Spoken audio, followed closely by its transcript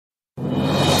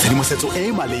tshedimosetso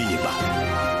e maleba,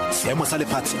 seemo sa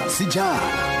lefatshe se jang,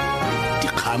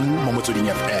 dikgang mo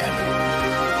Motsweding FM,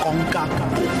 konka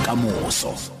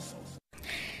bokamoso.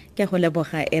 Ke go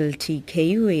leboga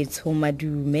LTK o e tshoma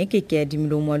dume ke a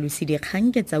dimelo Moalusi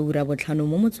dikgang ke tsa ura Botlhano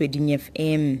mo Motsweding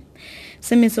FM.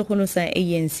 Seme segolo sa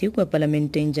ANC kwa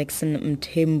Palamenteng Jackson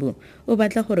Mthembu o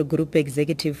batla gore Group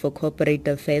Executive for Corporate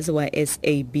Affairs wa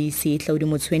SABC Hlaudi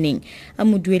Motsoeneng a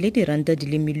mo duele diranta di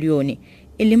le Milione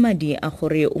e le madi a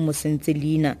gore o mo sentse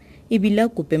leina ebile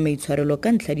kope maitshwarelo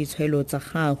ka ntlha ditshwaelo tsa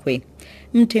gagwe.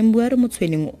 Mthembu a re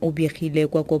Motsoeneng o begile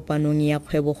kwa kopanong ya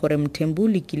kgwebo gore Mthembu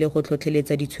lekile go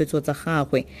tlhotlheletsa ditshwetso tsa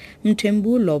gagwe.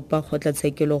 Mthembu lopa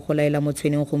kgotlatshekelo go laela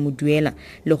Motsoeneng go mo duela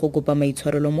le go kopa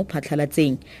maitshwarelo mo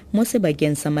phatlhalatseng mo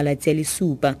sebakeng sa malatsi a le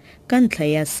supa ka ntlha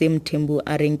ya se Mthembu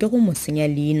a reng ke go mo senya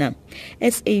leina.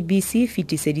 SABC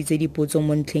fetiseditse dipotso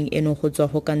mo ntlheng eno go tswa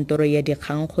go kantoro ya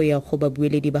dikgang go ya go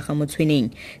babueledi ba ga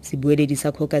Motsoeneng. Sebueledi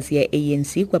sa caucus ya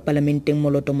ANC kwa Palamenteng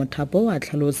Moloto Mothapo wa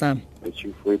tlhalosa. The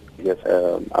chief whip has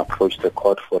approached the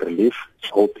court for relief,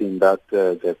 hoping that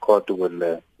the court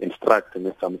will instruct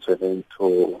Mr. Motsoeneng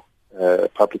to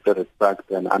publicly retract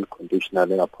and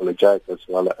unconditionally apologize, as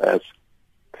well as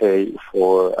pay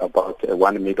for about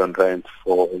 1 million rand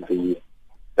for the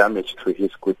damage to his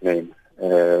good name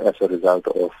as a result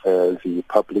of the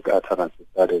public utterances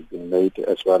that have been made,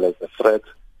 as well as the threats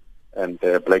and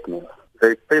blackmail.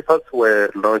 The papers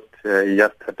were lodged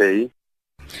yesterday.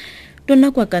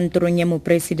 Tona kwa kantorong ya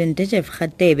Mopresidente Jeff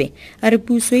Gatebe a re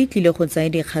puso e tlile go tsaya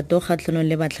dikgato kgatlhanong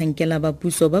le batlhankela ba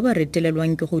puso ba ba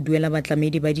retelelwang ke go duela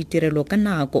batlamedi ba ditirelo ka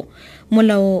nako.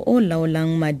 Molao o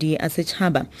laolang madi a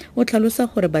setšhaba o tlhalosa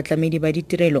gore batlamedi ba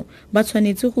ditirelo ba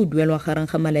tshwanetse go duelwa gareng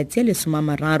ga malatsi a le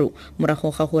 30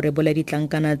 morago ga gore bola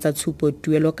ditlankana tsa tshupo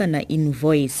tuelo kana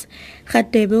invoice.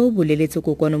 Gatebe o boleletse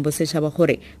kokoano bo setšhaba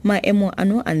gore maemo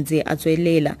ano a ntse a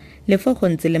tswelela le fa go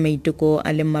ntse le maiteko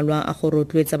a le mmalwa a go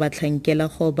rotloetsa batlhankela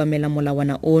go bamela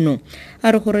molawana ono.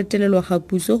 A re go retelelwa ga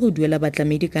puso go duela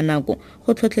batlamedi ka nako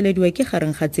go tlhotlhelediwa ke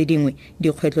gareng ga tse dingwe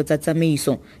dikgwetlo tsa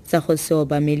tsamaiso tsa go se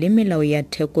obamele melao ya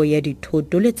theko ya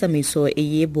dithoto le tsamaiso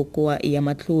e bokoa ya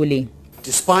matlole.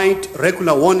 Despite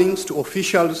regular warnings to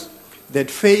officials that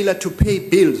failure to pay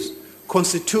bills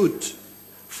constitute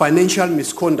financial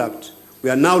misconduct, we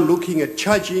are now looking at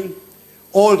charging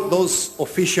all those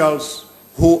officials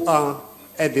who are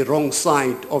at the wrong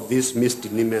side of these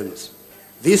misdemeanors.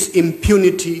 This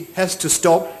impunity has to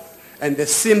stop, and the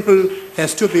simple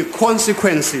has to be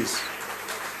consequences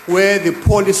where the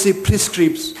policy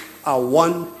prescripts are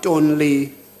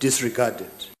wantonly disregarded.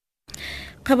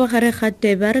 Khabagare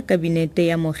Gatebe a re kabinete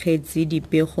ya mogetsi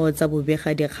dipego tsa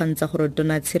bobega dikgang tsa gore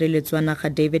tona tshireletswana ga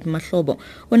David Mahlobo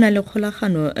o na le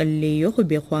kgolagano le yo go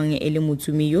begwang e le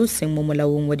motsumi yo seng mo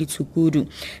molaong wa ditshukudu.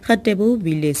 Gatebe o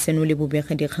bile seno le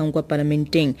bobega dikgang kwa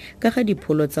Palamenteng ka ga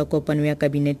dipholo tsa kopano ya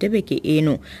kabinete beke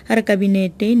eno. A re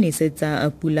kabinete ne setsa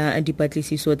pula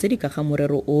dipatlisiso tse di ka ga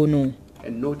morero ono.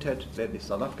 And noted that the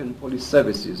South African police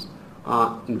services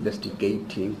are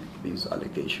investigating these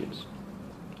allegations.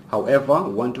 However, I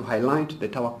want to highlight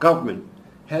that our government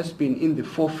has been in the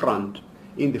forefront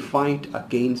in the fight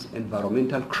against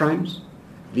environmental crimes.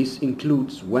 This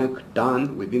includes work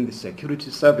done within the security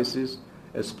services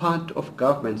as part of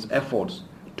government's efforts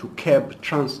to curb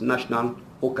transnational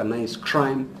organized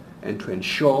crime and to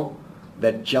ensure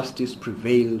that justice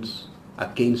prevails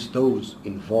against those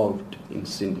involved in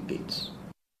syndicates.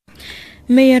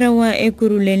 Meyara wa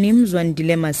Ekurhuleni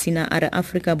Mzwandile Masina are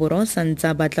Africa Borwa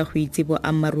santsa batla go itse bo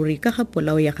amaruri ka ga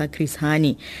polao ya ga Chris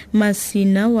Hani.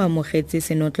 Masina wa mogetse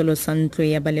senotlolo sa ntlo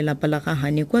ya balelapa la ga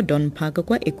Hani kwa Don Park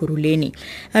kwa Ekurhuleni.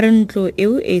 A re ntlo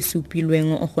eo e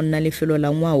supilweng go nna lefelo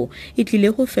la ngwao e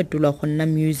tlile go fetolwa go nna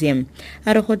museum.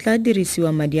 A re go tla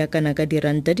dirisiwa madi a kana ka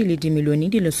diranta di le dimilione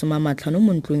di le 50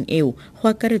 mo ntlong eo go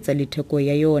akaretsa le theko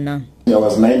ya yona. I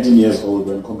was 19 years old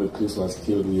when Comrade Chris was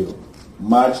killed. We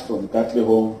marched from Katle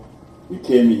home. We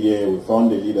came here. We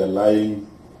found the leader lying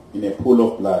in a pool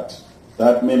of blood.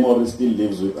 That memory still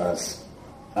lives with us.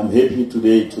 I'm happy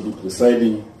today to be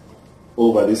presiding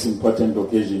over this important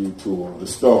occasion to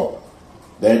restore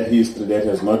that history that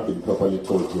has not been properly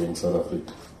told here in South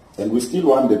Africa. And we still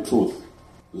want the truth.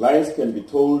 Lies can be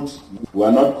told. We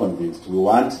are not convinced. We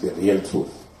want the real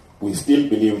truth. We still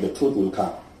believe the truth will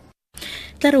come.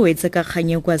 tla re wetse ka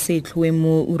kganye kwa setlhoe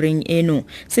mo ureng eno.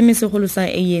 Seme segolo sa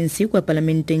ANC kwa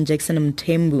Palamenteng Jackson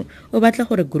Mthembu o batla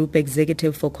gore Group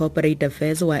Executive for Corporate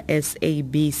Affairs wa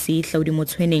SABC Hlaudi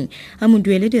Motsoeneng a mo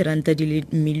duele diranta di le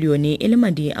Milione e le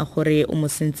madi a gore o mo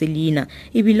sentse leina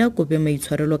ebile kope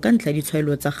maitshwarelo ka ntlha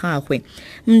ditshwaelo tsa gagwe.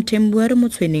 Mthembu a re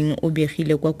Motsoeneng o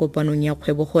begile kwa kopanong ya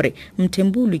kgwebo gore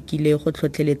Mthembu o lekile go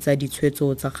tlhotlheletsa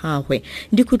ditshwetso tsa gagwe.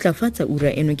 Dikhutlafatsa ura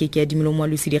eno ke ya Milione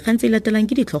Moalusi dikgang tse latelang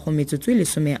ke ditlhogometso le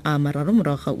some a mararo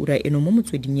morago ga ura eno mo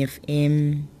Motsweding FM.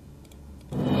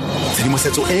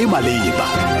 Tshedimosetso e maleba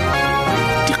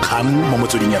dikgang mo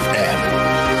Motsweding FM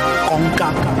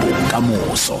konka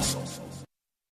bokamoso.